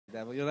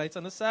Devil, you're right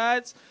on the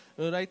sides.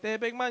 You're right there,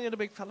 big man. You're the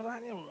big fella,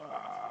 aren't you?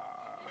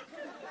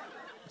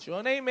 What's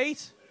your name,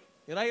 mate?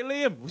 You're right,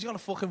 Liam. Who's got a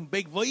fucking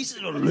big voice?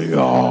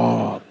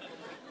 Liam.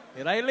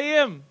 You're right,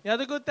 Liam. You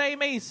had a good day,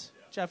 mate.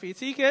 Chat for your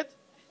tea, kid.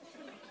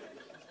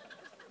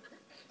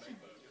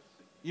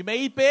 You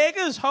made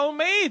burgers,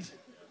 homemade.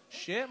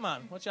 Shit,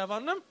 man. What you have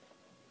on them?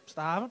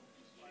 Starving.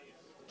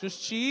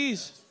 Just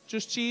cheese.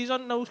 Just cheese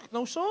on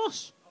no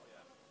sauce.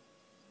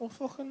 Oh,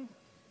 fucking...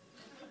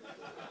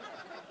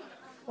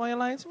 Why are you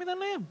lying to me then,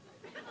 Liam?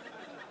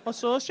 What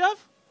sauce do you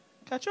have?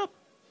 Ketchup?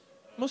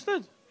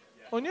 Mustard?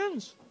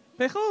 Onions?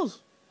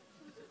 Pickles?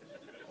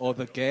 Or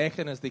the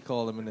gherkin, as they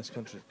call them in this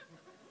country.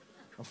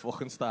 I'm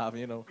fucking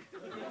starving, you know.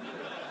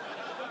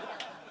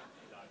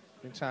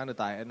 Been trying to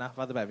diet and I've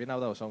had a bevy now,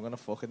 though, so I'm going to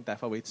fucking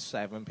defo eat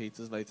 7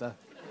 pizzas later.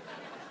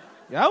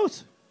 You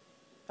out?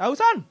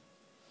 Out, on?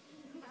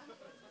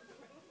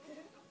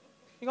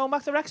 You going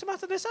back to Wrexham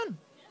after this, son?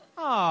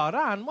 Oh,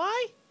 Ran,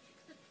 why?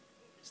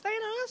 Stay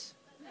in ours.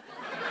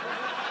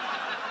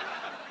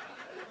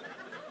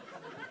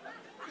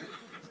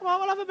 Come on,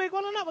 we'll have a big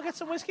one on that. We'll get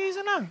some whiskies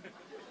in that.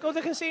 Go to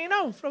the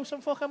casino, throw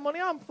some fucking money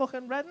on,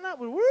 fucking red and that.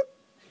 Whoop.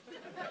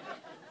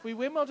 If we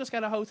win, we'll just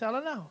get a hotel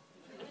in now.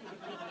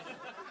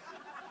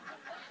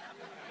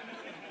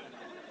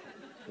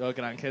 Your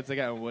grandkids are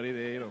getting worried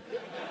there, you know.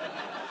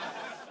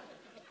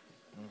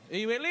 Are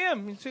you with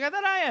Liam? You together,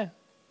 are you?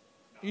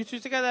 You two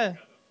together?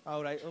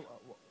 Oh, right.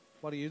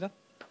 What are you then?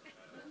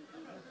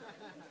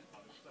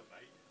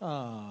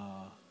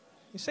 Ah,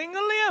 you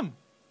single, Liam?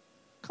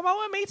 Come on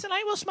with me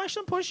tonight. We'll smash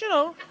some push, you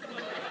know.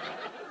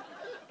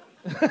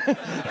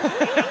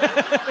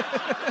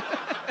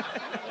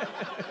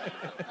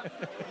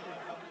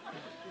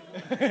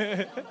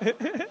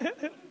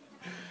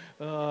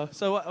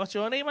 So what's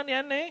your name on the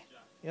end, eh?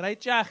 You're right,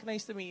 Jack.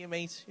 Nice to meet you,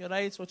 mate. You're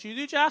right. What you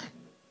do, Jack?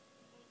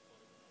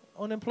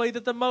 Unemployed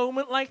at the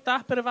moment, like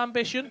that. Bit of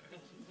ambition.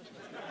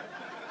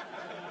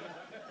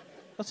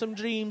 Got some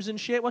dreams and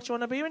shit. What you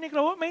want to be when you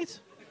grow up, mate?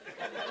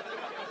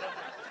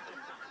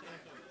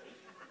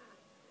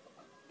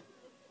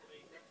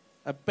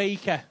 A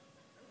baker.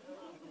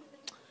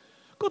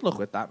 Good luck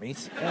with that,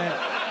 mate. Have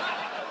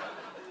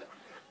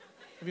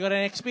you got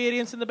any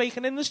experience in the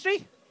baking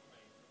industry?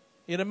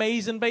 You're an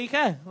amazing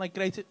baker, like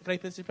Great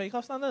British Bake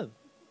Off standard.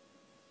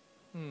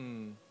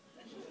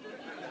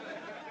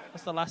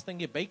 What's the last thing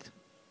you baked?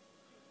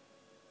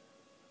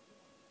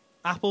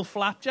 Apple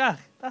flapjack.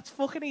 That's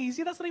fucking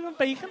easy. That's not even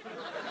baking.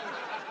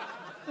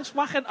 Just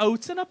whacking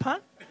oats in a pan.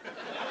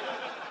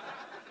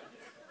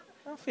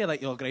 I don't feel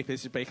like you're Great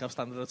British Bake Off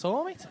standard at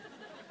all, mate.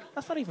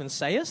 That's not even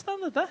Sayers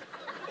standard, eh?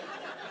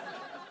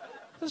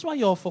 This is why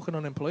you're fucking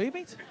unemployed,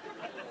 mate.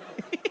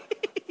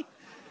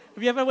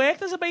 Have you ever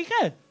worked as a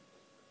baker?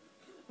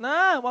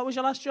 Nah, what was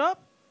your last job?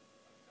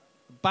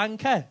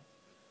 Banker.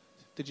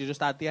 Did you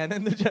just add the N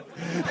in, did you?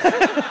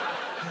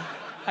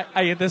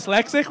 Are you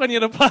dyslexic when you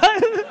reply?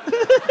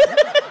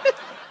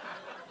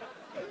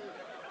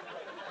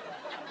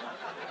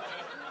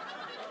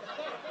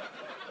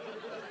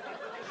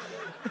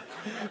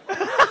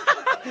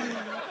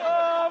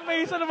 Oh,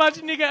 mate, I'd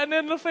imagine you getting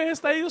in the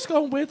first day, just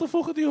going, where the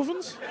fuck are the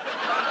ovens?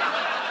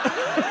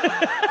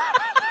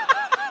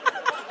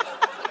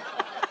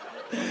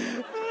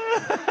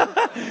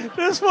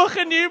 There's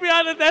fucking you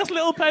behind the desk,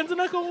 little pens,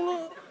 and I go,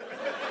 look.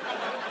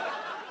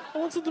 I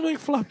wanted to make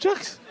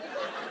flapjacks.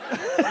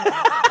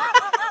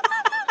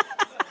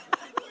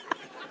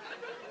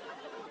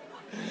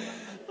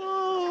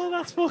 Oh,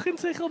 that's fucking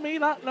tickled me,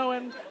 that, no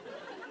end.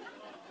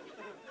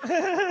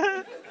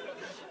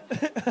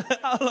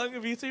 How long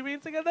have you two been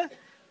together?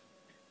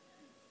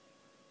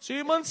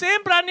 2 months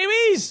in, brand new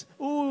ease.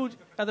 Ooh,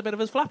 had a bit of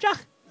his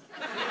flapjack.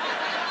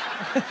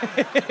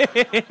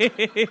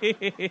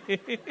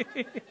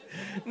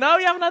 No,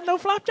 you haven't had no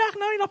flapjack?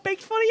 No, you're not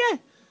baked for it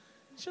yet?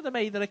 Should have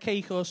made her a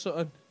cake or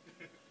something.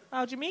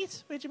 How'd you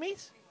meet? Where'd you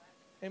meet?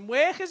 In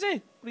work, is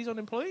it? But he's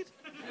unemployed.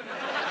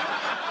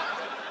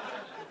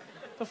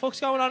 The fuck's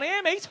going on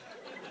here, mate?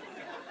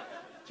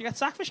 Did you get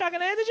sacked for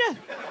shagging her, did you?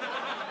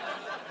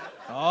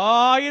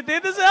 Oh, you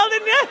did as well,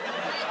 didn't you?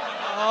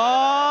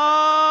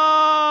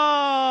 Oh,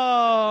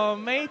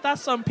 mate,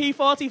 that's some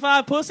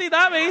P45 pussy,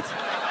 that, mate.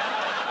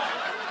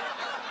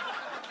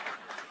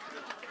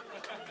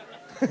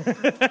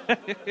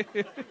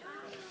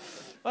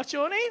 What's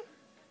your name?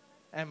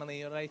 Emily,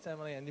 you're right,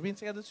 Emily. And you've been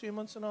together 2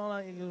 months and all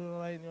that. You're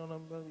right, you're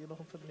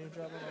looking for the new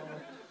job and all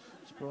that.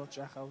 Just brought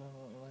Jack out and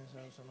all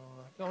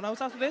that. Going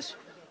out after this?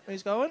 Where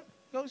he's going?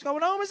 He's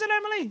going home, is it,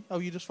 Emily? Oh,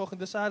 you just fucking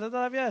decided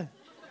that, have you?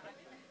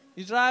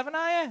 You driving,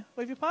 are you?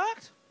 Where have you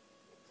parked?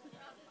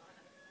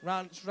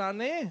 Round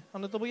there,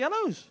 on the double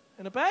yellows,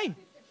 in a bay.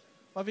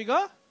 What have you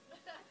got?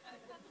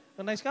 Got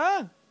a nice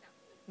car?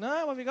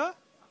 No, what have you got?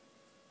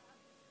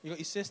 You got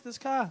your sister's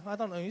car? I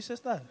don't know your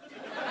sister.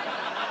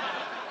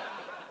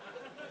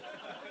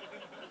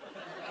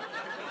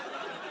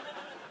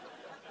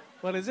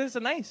 What is it? Is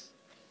it nice?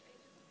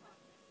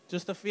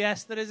 Just a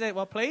Fiesta, is it?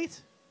 What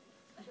plate?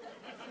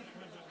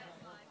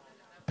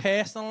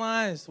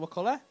 Personalised. What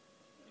colour?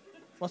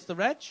 What's the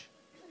reg?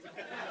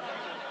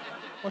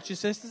 What's your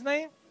sister's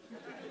name?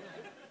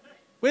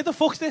 Where the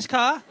fuck's this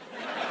car?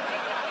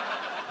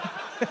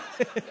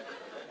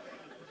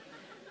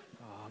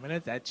 Oh, I'm in a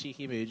dead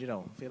cheeky mood, you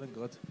know. I'm feeling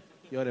good.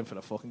 You're in for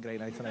a fucking great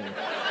night tonight.